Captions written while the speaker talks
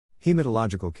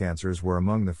Hematological cancers were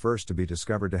among the first to be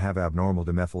discovered to have abnormal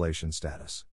demethylation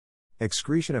status.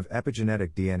 Excretion of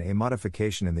epigenetic DNA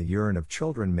modification in the urine of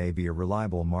children may be a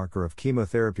reliable marker of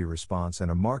chemotherapy response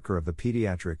and a marker of the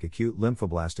pediatric acute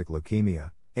lymphoblastic leukemia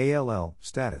 (ALL)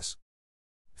 status.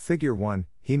 Figure 1: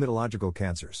 Hematological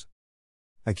cancers.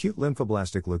 Acute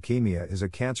lymphoblastic leukemia is a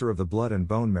cancer of the blood and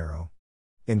bone marrow.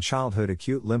 In childhood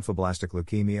acute lymphoblastic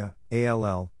leukemia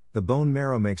 (ALL), the bone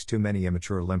marrow makes too many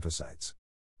immature lymphocytes.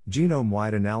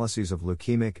 Genome-wide analyses of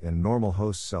leukemic and normal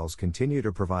host cells continue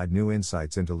to provide new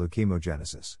insights into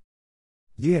leukemogenesis.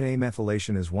 DNA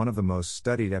methylation is one of the most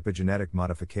studied epigenetic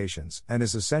modifications and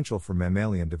is essential for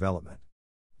mammalian development.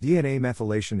 DNA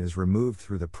methylation is removed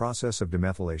through the process of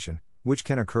demethylation, which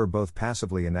can occur both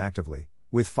passively and actively,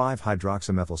 with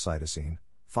 5-hydroxymethylcytosine,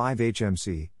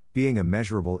 5-HMC, being a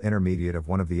measurable intermediate of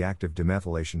one of the active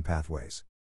demethylation pathways.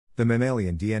 The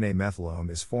mammalian DNA methylome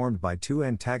is formed by two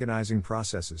antagonizing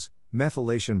processes,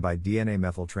 methylation by DNA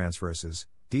methyltransferases,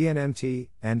 DNMT,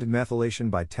 and methylation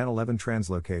by 1011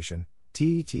 translocation,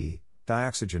 TET,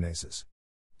 dioxygenases.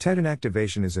 TET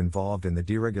inactivation is involved in the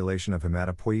deregulation of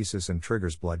hematopoiesis and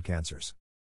triggers blood cancers.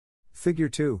 Figure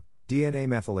 2: DNA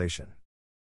methylation.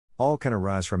 ALL can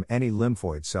arise from any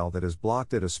lymphoid cell that is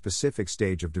blocked at a specific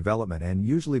stage of development and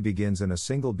usually begins in a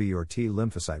single B or T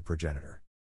lymphocyte progenitor.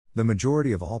 The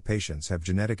majority of all patients have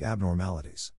genetic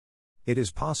abnormalities. It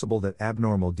is possible that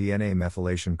abnormal DNA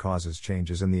methylation causes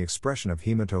changes in the expression of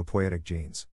hematopoietic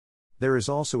genes. There is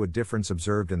also a difference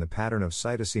observed in the pattern of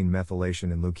cytosine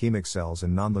methylation in leukemic cells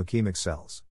and non-leukemic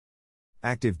cells.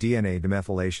 Active DNA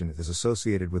demethylation is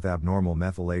associated with abnormal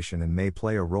methylation and may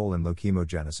play a role in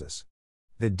leukemogenesis.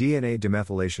 The DNA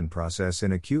demethylation process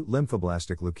in acute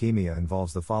lymphoblastic leukemia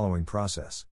involves the following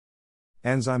process.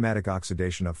 Enzymatic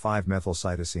oxidation of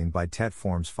 5-methylcytosine by TET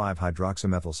forms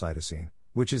 5-hydroxymethylcytosine,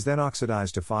 which is then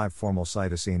oxidized to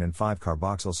 5-formylcytosine and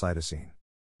 5-carboxylcytosine.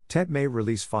 TET may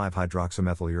release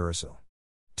 5-hydroxymethyluracil.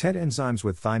 TET enzymes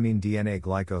with thymine DNA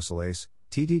glycosylase,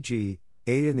 TDG,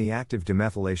 aid in the active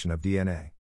demethylation of DNA.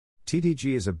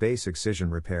 TDG is a base excision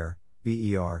repair,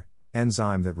 BER,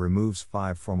 enzyme that removes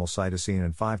 5-formylcytosine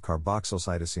and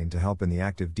 5-carboxylcytosine to help in the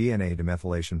active DNA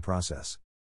demethylation process.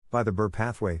 By the BER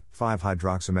pathway,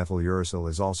 5-hydroxymethyluracil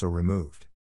is also removed.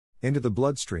 Into the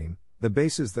bloodstream, the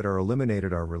bases that are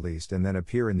eliminated are released and then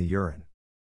appear in the urine.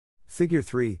 Figure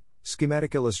 3: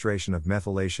 Schematic illustration of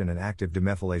methylation and active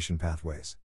demethylation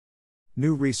pathways.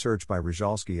 New research by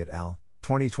Ryjalski et al.,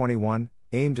 2021,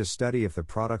 aimed to study if the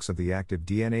products of the active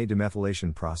DNA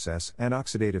demethylation process and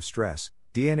oxidative stress,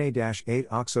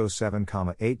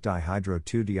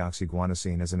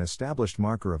 DNA-8-oxo7,8-dihydro-2-deoxyguanosine as an established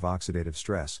marker of oxidative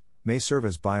stress, may serve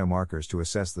as biomarkers to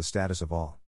assess the status of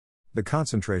ALL. The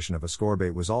concentration of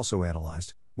ascorbate was also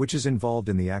analyzed, which is involved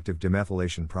in the active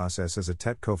demethylation process as a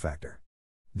TET cofactor.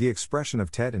 The expression of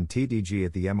TET and TDG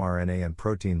at the mRNA and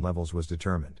protein levels was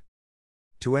determined.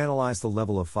 To analyze the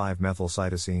level of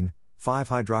 5-methylcytosine,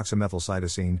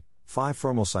 5-hydroxymethylcytosine,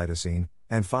 5-formylcytosine,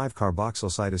 and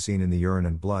 5-carboxylcytosine in the urine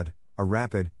and blood, a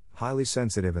rapid, highly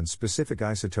sensitive and specific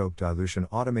isotope dilution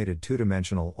automated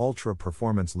two-dimensional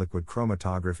ultra-performance liquid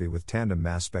chromatography with tandem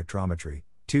mass spectrometry,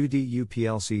 2D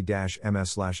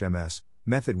UPLC-MS/MS,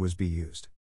 method was used.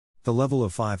 The level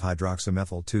of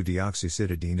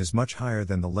 5-hydroxymethyl-2-deoxycytidine is much higher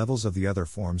than the levels of the other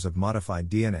forms of modified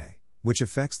DNA, which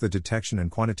affects the detection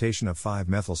and quantitation of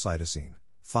 5-methylcytosine,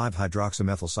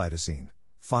 5-hydroxymethylcytosine,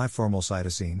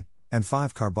 5-formylcytosine, and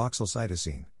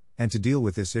 5-carboxylcytosine, and to deal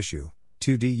with this issue,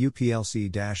 2D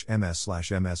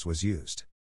UPLC-MS/MS was used.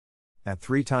 At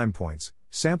 3 time points,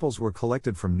 samples were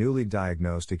collected from newly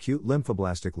diagnosed acute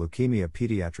lymphoblastic leukemia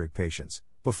pediatric patients,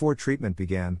 before treatment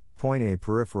began, point A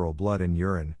peripheral blood and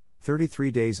urine, 33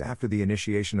 days after the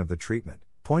initiation of the treatment,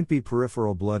 point B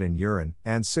peripheral blood and urine,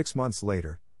 and 6 months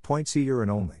later, point C urine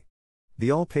only.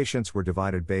 The ALL patients were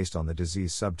divided based on the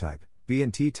disease subtype, B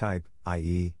and T type,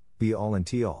 i.e., B ALL and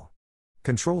T ALL.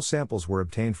 Control samples were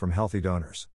obtained from healthy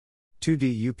donors.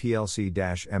 2D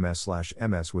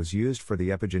UPLC-MS/MS was used for the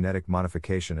epigenetic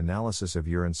modification analysis of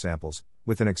urine samples,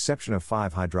 with an exception of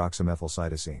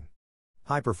 5-hydroxymethylcytosine.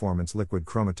 High-performance liquid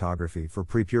chromatography for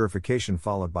prepurification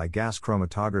followed by gas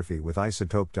chromatography with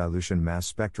isotope dilution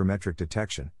mass spectrometric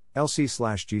detection,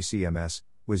 LC/GCMS,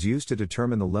 was used to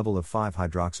determine the level of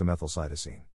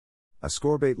 5-hydroxymethylcytosine.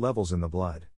 Ascorbate levels in the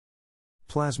blood.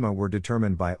 Plasma were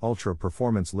determined by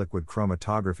ultra-performance liquid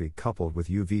chromatography coupled with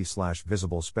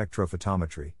UV/visible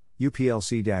spectrophotometry,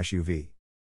 UPLC-UV.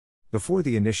 Before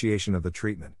the initiation of the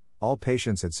treatment, all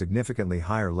patients had significantly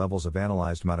higher levels of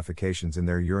analyzed modifications in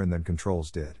their urine than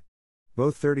controls did.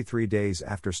 Both 33 days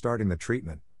after starting the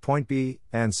treatment, point B,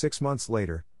 and 6 months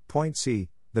later, point C,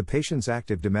 the patient's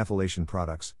active demethylation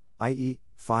products, i.e.,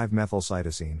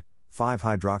 5-methylcytosine,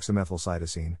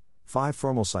 5-hydroxymethylcytosine,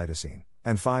 5-formylcytosine,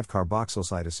 and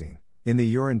 5-carboxylcytosine, in the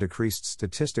urine decreased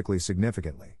statistically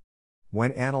significantly.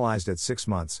 When analyzed at 6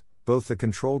 months, both the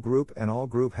control group and all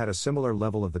group had a similar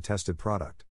level of the tested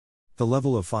product. The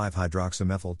level of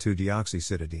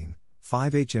 5-hydroxymethyl-2-deoxycytidine,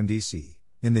 5-HMDC,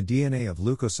 in the DNA of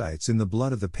leukocytes in the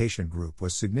blood of the patient group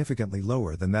was significantly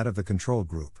lower than that of the control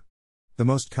group. The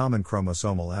most common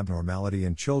chromosomal abnormality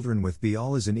in children with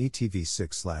BAL is an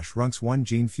ETV6/RUNX1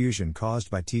 gene fusion caused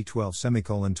by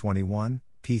T12:21,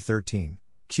 P13,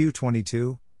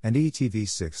 Q22, and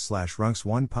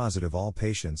ETV6/RUNX1 positive. All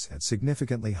patients had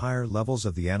significantly higher levels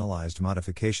of the analyzed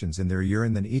modifications in their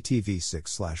urine than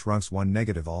ETV6/RUNX1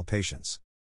 negative all patients.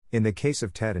 In the case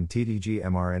of TET and TDG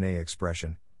mRNA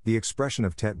expression, the expression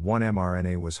of TET1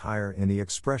 mRNA was higher in the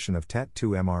expression of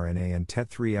TET2 mRNA and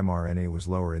TET3 mRNA was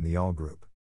lower in the all group.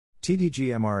 TDG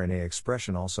mRNA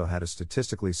expression also had a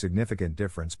statistically significant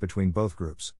difference between both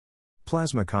groups.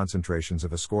 Plasma concentrations of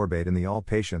ascorbate in the all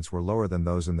patients were lower than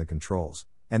those in the controls,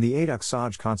 and the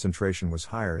ADOX concentration was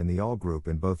higher in the all group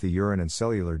in both the urine and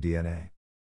cellular DNA.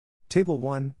 Table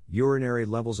 1, Urinary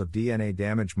levels of DNA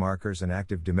damage markers and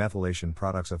active demethylation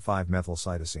products of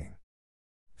 5-methylcytosine.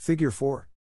 Figure 4.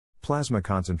 Plasma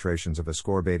concentrations of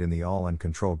ascorbate in the all and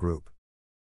control group.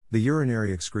 The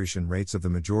urinary excretion rates of the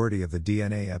majority of the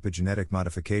DNA epigenetic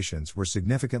modifications were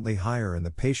significantly higher in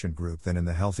the patient group than in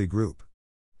the healthy group.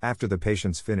 After the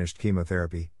patients finished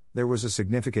chemotherapy, there was a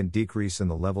significant decrease in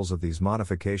the levels of these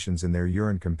modifications in their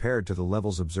urine compared to the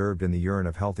levels observed in the urine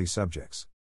of healthy subjects.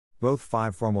 Both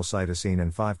 5-formylcytosine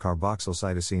and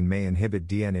 5-carboxylcytosine may inhibit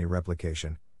DNA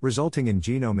replication, resulting in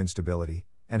genome instability,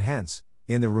 and hence,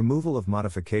 in the removal of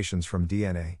modifications from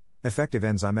DNA, effective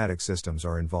enzymatic systems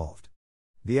are involved.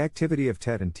 The activity of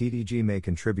TET and TDG may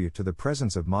contribute to the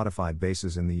presence of modified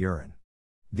bases in the urine.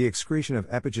 The excretion of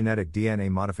epigenetic DNA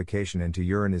modification into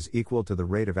urine is equal to the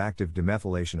rate of active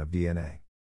demethylation of DNA.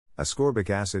 Ascorbic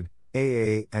acid,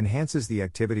 AAA, enhances the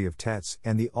activity of TETs,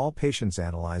 and the all patients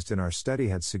analyzed in our study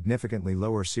had significantly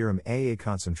lower serum AA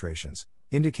concentrations,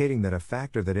 indicating that a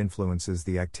factor that influences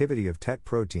the activity of TET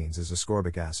proteins is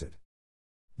ascorbic acid.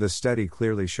 The study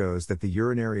clearly shows that the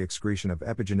urinary excretion of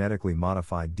epigenetically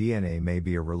modified DNA may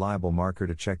be a reliable marker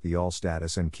to check the all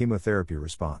status and chemotherapy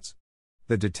response.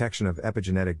 The detection of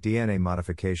epigenetic DNA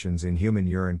modifications in human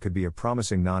urine could be a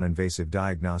promising non-invasive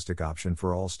diagnostic option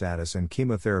for all status and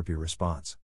chemotherapy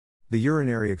response. The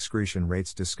urinary excretion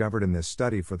rates discovered in this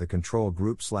study for the control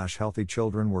group/healthy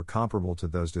children were comparable to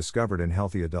those discovered in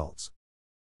healthy adults.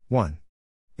 1.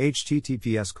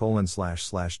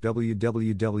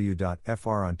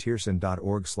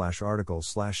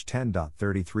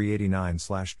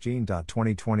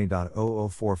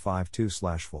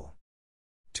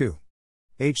 2.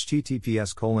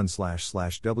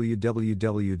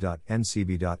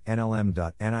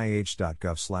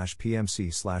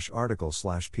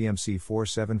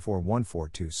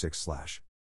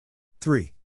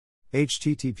 3.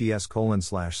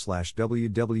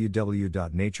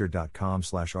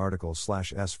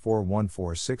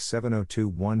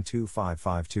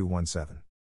 https://www.nature.com/article/s414670212555217.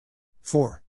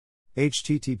 4.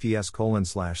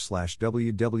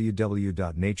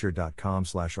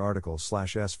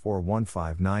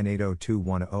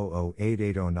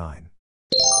 https://www.nature.com/article/s415980210088809.